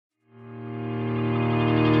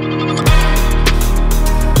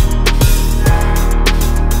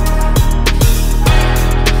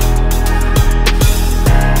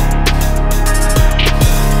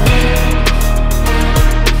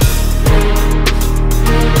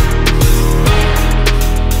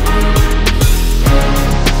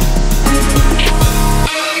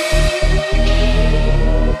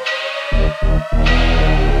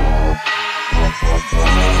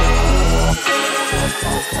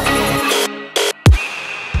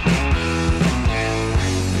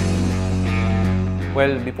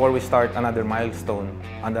Well, before we start another milestone,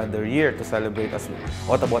 another year to celebrate as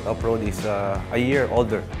Autobot Off-Road is a year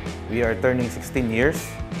older. We are turning 16 years.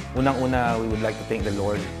 Unang-una, we would like to thank the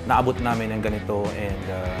Lord. Naabot namin ng ganito and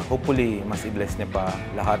hopefully, mas i-bless niya pa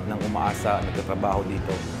lahat ng umaasa, nagtatrabaho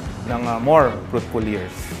dito ng more fruitful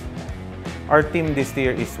years. Our theme this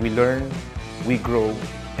year is we learn, we grow,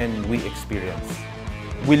 and we experience.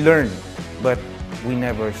 We learn, but we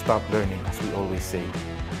never stop learning, as we always say.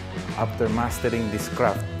 After mastering this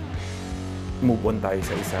craft, move on tayo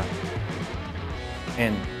sa isa.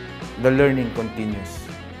 And the learning continues.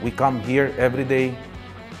 We come here every day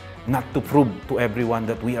not to prove to everyone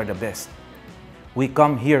that we are the best. We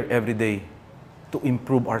come here every day to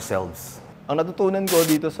improve ourselves. Ang natutunan ko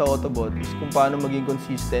dito sa Autobot is kung paano maging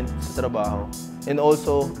consistent sa trabaho. And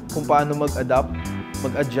also, kung paano mag-adapt,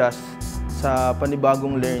 mag-adjust sa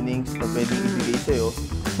panibagong learnings na pwedeng ibigay sa'yo.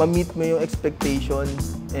 Ma-meet mo yung expectation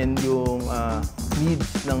and yung needs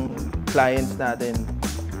ng clients natin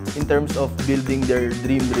in terms of building their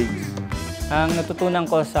dream rigs. Ang natutunan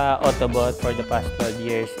ko sa Autobot for the past 12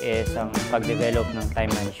 years is ang pag-develop ng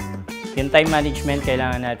time management. Yung time management,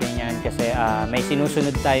 kailangan natin yan kasi may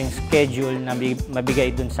sinusunod tayong schedule na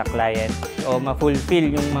mabigay dun sa client o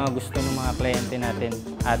ma-fulfill yung mga gusto ng mga kliyente natin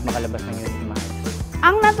at makalabas ng unit maayos.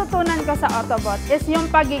 Ang natutunan ko sa Autobot is yung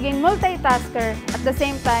pagiging multitasker at the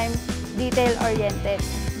same time detail-oriented.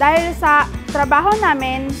 Dahil sa trabaho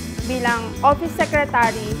namin bilang office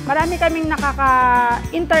secretary, marami kaming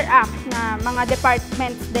nakaka-interact na mga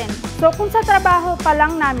departments din. So kung sa trabaho pa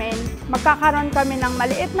lang namin, magkakaroon kami ng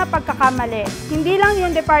maliit na pagkakamali, hindi lang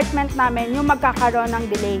yung department namin yung magkakaroon ng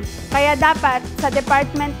delay. Kaya dapat sa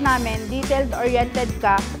department namin, detail-oriented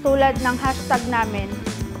ka, tulad ng hashtag namin,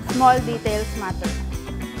 small details matter.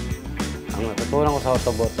 Ang natutunan ko sa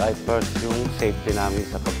Autobot ay first yung safety namin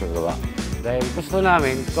sa pagkagawa. Dahil gusto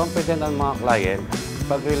namin, confident ang mga client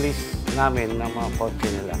pag-release namin ng mga kotse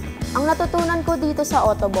nila. Ang natutunan ko dito sa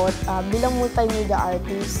Autobot bilang multimedia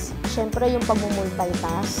artist, syempre yung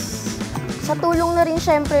pag-multitask. Sa tulong na rin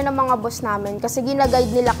syempre ng mga boss namin kasi ginaguide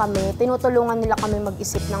nila kami, tinutulungan nila kami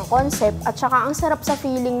mag-isip ng concept at saka ang sarap sa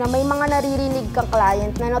feeling na may mga naririnig kang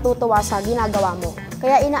client na natutuwa sa ginagawa mo.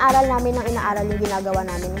 Kaya inaaral namin ng inaaral yung ginagawa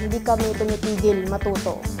namin. Hindi kami tumitigil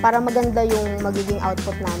matuto para maganda yung magiging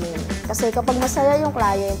output namin. Kasi kapag masaya yung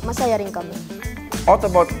client, masaya rin kami.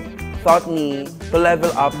 Autobot taught me to level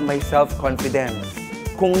up my self-confidence.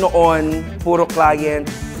 Kung noon, puro clients,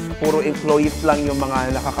 puro employees lang yung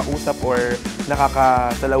mga nakakausap or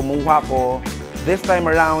nakakasalamuha ko, this time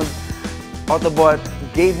around, Autobot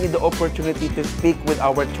gave me the opportunity to speak with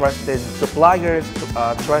our trusted suppliers,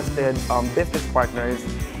 trusted business partners,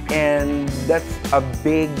 and that's a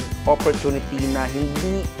big opportunity na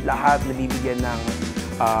hindi lahat nabibigyan ng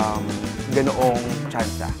ganoong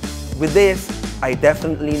tsansa. With this, I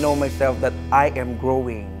definitely know myself that I am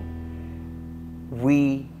growing.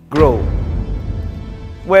 We grow.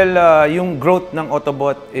 Well, yung growth ng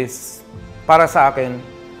Autobot is, para sa akin,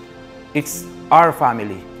 it's our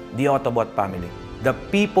family, the Autobot family. The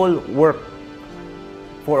people work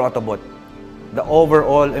for Autobot, the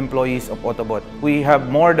overall employees of Autobot. We have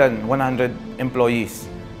more than 100 employees.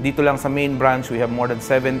 Dito lang sa main branch, we have more than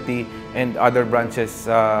 70 and other branches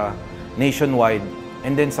nationwide.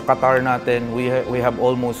 And then sa Qatar natin, we have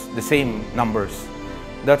almost the same numbers.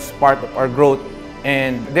 That's part of our growth.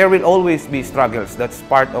 And there will always be struggles. That's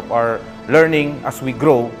part of our learning as we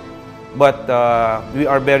grow. But we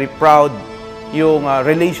are very proud yung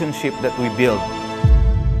relationship that we build.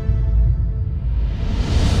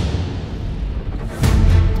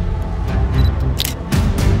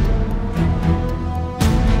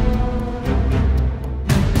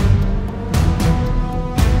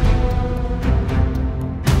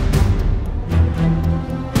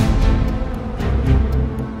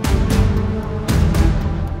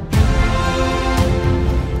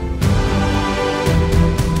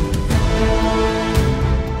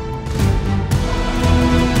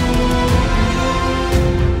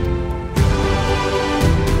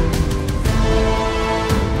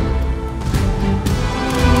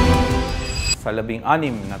 Sa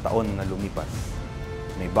 16 na taon na lumipas,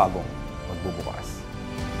 may bagong magbubukas.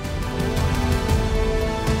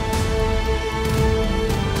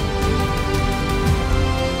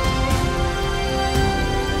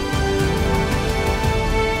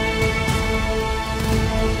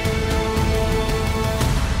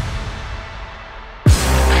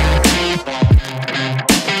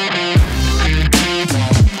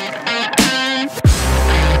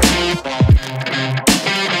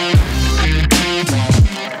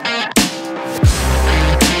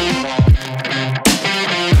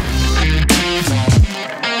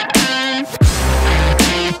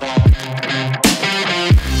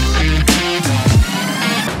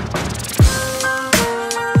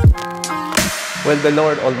 Well, the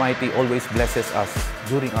Lord Almighty always blesses us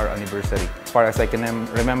during our anniversary. As far as I can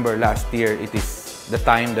remember, last year, it is the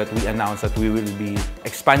time that we announced that we will be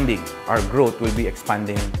expanding. Our growth will be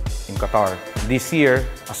expanding in Qatar. This year,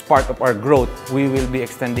 as part of our growth, we will be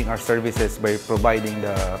extending our services by providing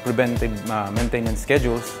the preventive maintenance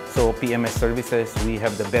schedules. So PMS services, we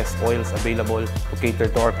have the best oils available to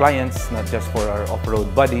cater to our clients, not just for our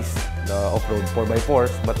off-road buddies, the off-road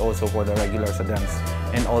 4x4s, but also for the regular sedans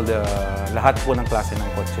and all the lahat po ng klase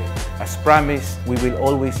ng kotse. As promised, we will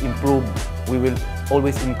always improve, we will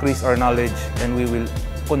always increase our knowledge, and we will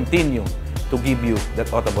continue to give you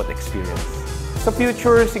that Autobot experience. Sa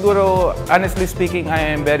future, siguro, honestly speaking, I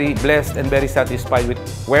am very blessed and very satisfied with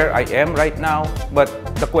where I am right now. But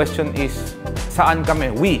the question is, saan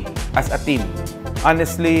kami? We, as a team.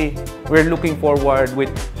 Honestly, we're looking forward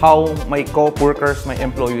with how my co-workers, my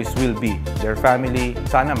employees will be. Their family,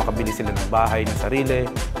 sana makabili sila ng bahay na sarili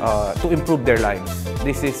to improve their lives.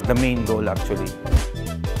 This is the main goal actually.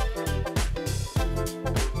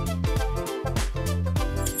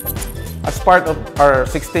 As part of our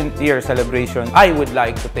 16th year celebration, I would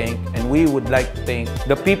like to thank, and we would like to thank,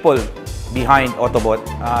 the people behind Autobot.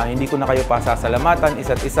 Hindi ko na kayo pa sasalamatan,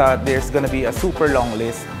 isa't isa. There's gonna be a super long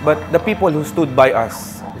list. But the people who stood by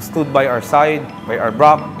us, stood by our side, by our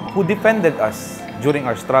back, who defended us during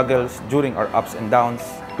our struggles, during our ups and downs,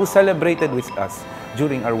 who celebrated with us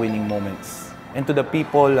during our winning moments. And to the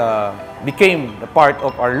people became a part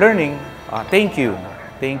of our learning, thank you.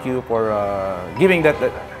 Thank you for giving that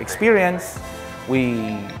experience.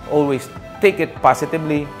 We always take it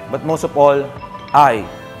positively, but most of all, I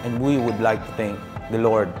and we would like to thank the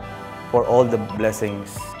Lord for all the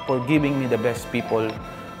blessings, for giving me the best people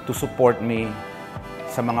to support me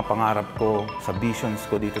sa mga pangarap ko, sa visions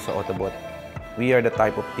ko dito sa Autobot. We are the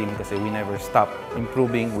type of team kasi we never stop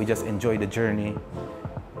improving, we just enjoy the journey.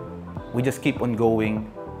 We just keep on going,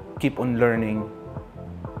 keep on learning.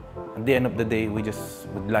 At the end of the day, we just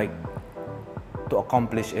would like to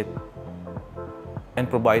accomplish it and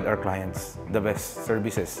provide our clients the best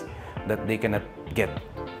services that they cannot get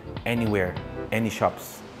anywhere, any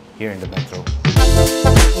shops here in the metro.